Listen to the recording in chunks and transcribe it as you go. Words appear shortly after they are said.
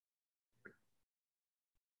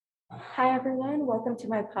Hi everyone, welcome to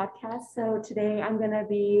my podcast. So today I'm gonna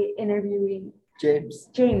be interviewing James.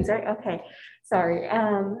 James, right? Okay, sorry.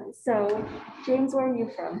 So James, where are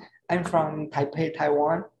you from? I'm from Taipei,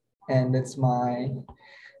 Taiwan, and it's my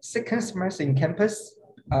second semester in campus.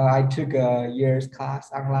 I took a year's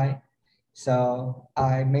class online. So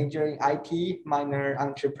I major in IT, minor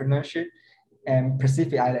entrepreneurship, and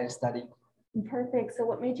Pacific Island study. Perfect. So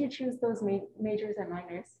what made you choose those majors and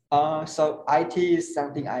minors? So IT is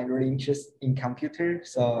something I really interested in computer.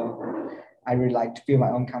 So I really like to build my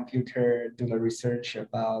own computer, do the research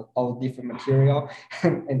about all different material.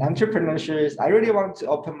 And entrepreneurship, I really want to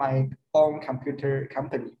open my own computer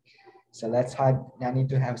company. So that's why I need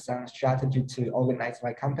to have some strategy to organize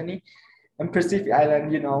my company. And Pacific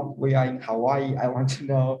Island, we are in Hawaii. I want to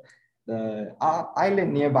know the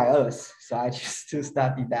island nearby us. So I choose to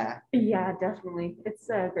study that. Yeah, definitely. It's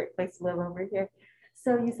a great place to live over here.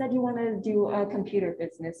 So you said you want to do a computer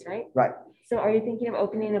business, right? Right. So are you thinking of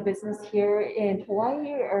opening a business here in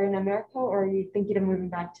Hawaii or in America, or are you thinking of moving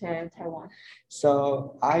back to Taiwan?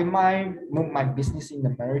 So I might move my business in the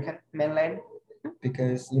American mainland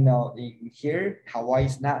because in here Hawaii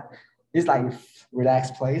is not, it's like a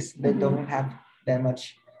relaxed place. They don't have that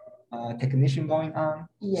much technician going on.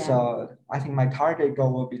 Yeah. So I think my target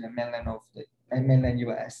goal will be the mainland of the mainland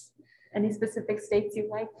US. Any specific states you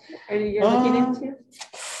like or you're looking into?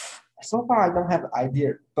 So far, I don't have an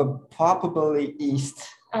idea, but probably East.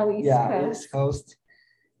 Oh, East Coast. East Coast.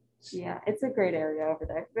 Yeah, it's a great area over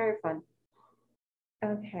there. Very fun.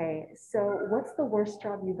 Okay, so what's the worst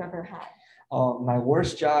job you've ever had? My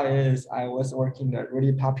worst job is I was working at a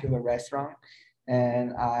really popular restaurant,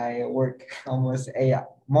 and I work almost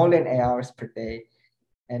more than 8 hours per day.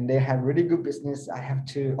 And they have really good business. I have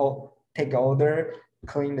to take order,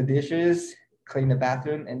 clean the dishes, clean the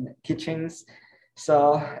bathroom and kitchens.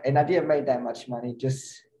 So, and I didn't make that much money.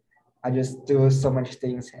 I just do so much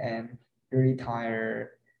things and really tired,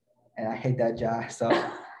 and I hate that job. So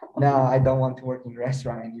now I don't want to work in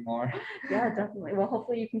restaurant anymore. Yeah, definitely. Well,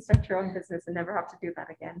 hopefully you can start your own business and never have to do that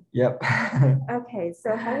again. Yep. Okay,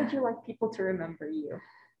 so how would you like people to remember you?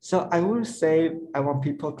 So I would say I want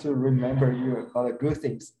people to remember you about the good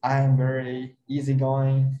things. I am very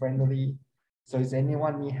easygoing, friendly. So if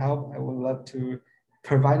anyone need help, I would love to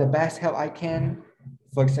provide the best help I can.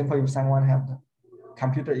 For example, if someone have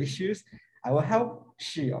computer issues, I will help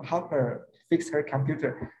her fix her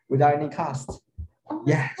computer without any cost. Oh,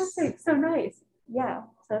 Yes. perfect. So nice. Yeah.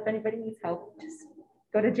 So if anybody needs help, just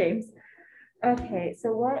go to James. Okay,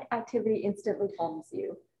 so what activity instantly calms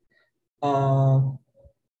you?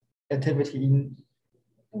 Activity in.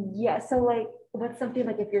 Yeah, so like what's something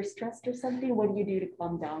like if you're stressed or something, what do you do to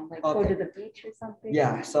calm down? Like go to the beach or something?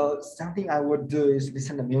 Yeah, so something I would do is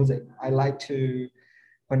listen to music. I like to,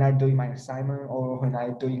 when I doing my assignment or when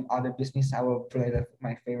I doing other business, I will play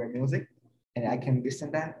my favorite music, and I can listen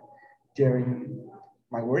that during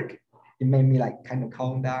my work. It made me like kind of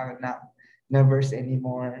calm down, not nervous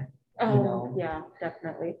anymore. Oh, yeah,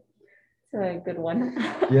 definitely. It's a good one.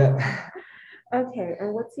 Yeah. Okay,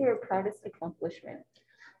 and what's your proudest accomplishment?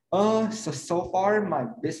 So far my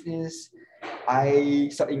business,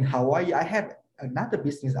 so in Hawaii, I have another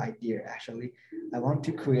business idea actually. I want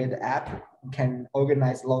to create an app can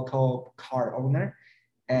organize local car owner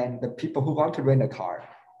and the people who want to rent a car,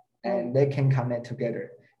 and they can connect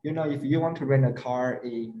together. If you want to rent a car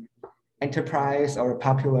in enterprise or a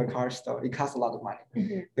popular car store, it costs a lot of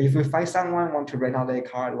money. But if you find someone want to rent out their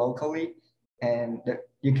car locally, and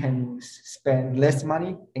you can spend less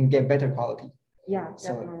money and get better quality. Yeah,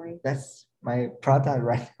 definitely. So that's my product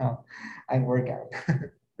right now. I'm working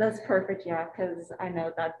on. That's perfect, yeah, because I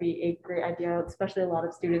know that'd be a great idea, especially a lot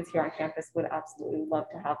of students here on campus would absolutely love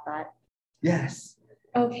to have that. Yes.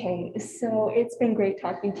 Okay, so it's been great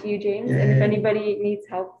talking to you, James. And if anybody needs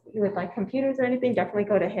help with like computers or anything, definitely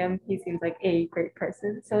go to him. He seems like a great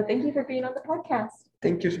person. So thank you for being on the podcast.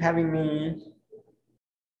 Thank you for having me.